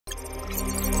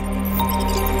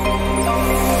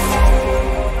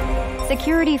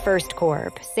Security First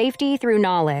Corp. Safety through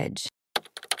knowledge.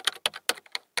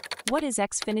 What is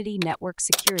xFinity Network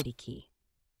Security Key?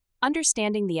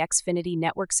 Understanding the xFinity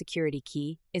Network Security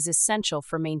Key is essential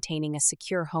for maintaining a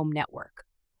secure home network.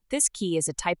 This key is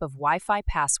a type of Wi-Fi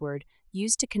password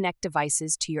used to connect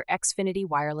devices to your xFinity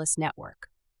wireless network.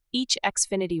 Each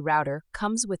xFinity router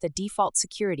comes with a default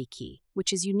security key,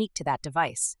 which is unique to that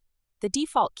device. The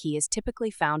default key is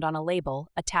typically found on a label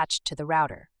attached to the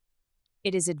router.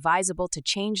 It is advisable to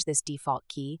change this default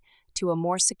key to a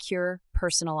more secure,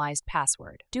 personalized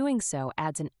password. Doing so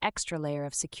adds an extra layer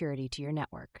of security to your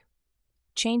network.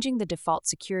 Changing the default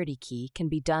security key can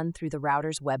be done through the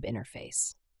router's web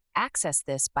interface. Access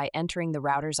this by entering the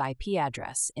router's IP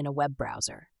address in a web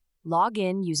browser. Log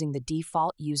in using the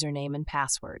default username and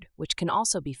password, which can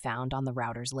also be found on the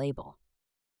router's label.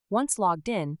 Once logged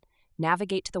in,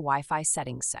 navigate to the Wi-Fi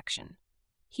settings section.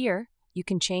 Here, you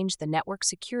can change the network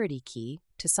security key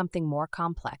to something more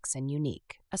complex and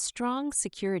unique. A strong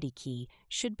security key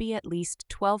should be at least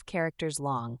 12 characters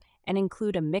long and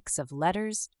include a mix of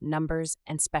letters, numbers,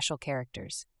 and special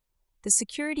characters. The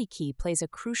security key plays a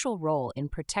crucial role in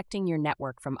protecting your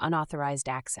network from unauthorized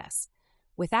access.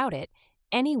 Without it,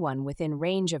 anyone within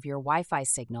range of your Wi-Fi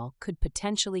signal could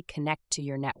potentially connect to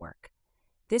your network.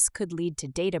 This could lead to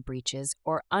data breaches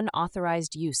or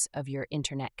unauthorized use of your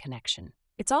internet connection.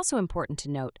 It's also important to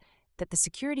note that the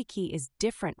security key is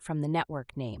different from the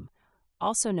network name,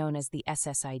 also known as the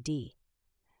SSID.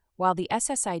 While the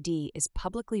SSID is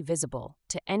publicly visible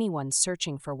to anyone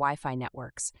searching for Wi-Fi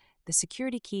networks, the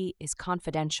security key is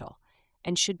confidential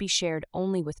and should be shared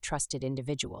only with trusted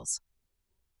individuals.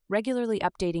 Regularly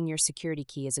updating your security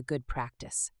key is a good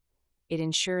practice. It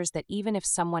ensures that even if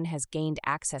someone has gained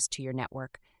access to your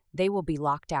network, they will be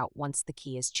locked out once the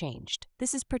key is changed.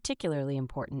 This is particularly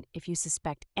important if you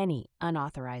suspect any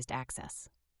unauthorized access.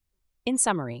 In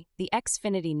summary, the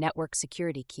xFinity Network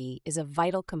Security Key is a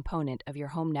vital component of your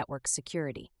home network's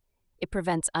security. It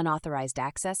prevents unauthorized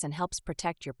access and helps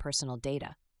protect your personal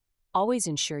data. Always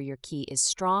ensure your key is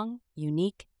strong,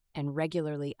 unique, and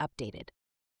regularly updated.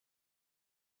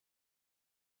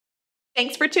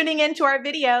 Thanks for tuning in to our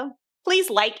video. Please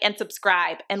like and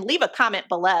subscribe and leave a comment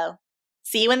below.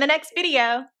 See you in the next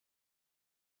video.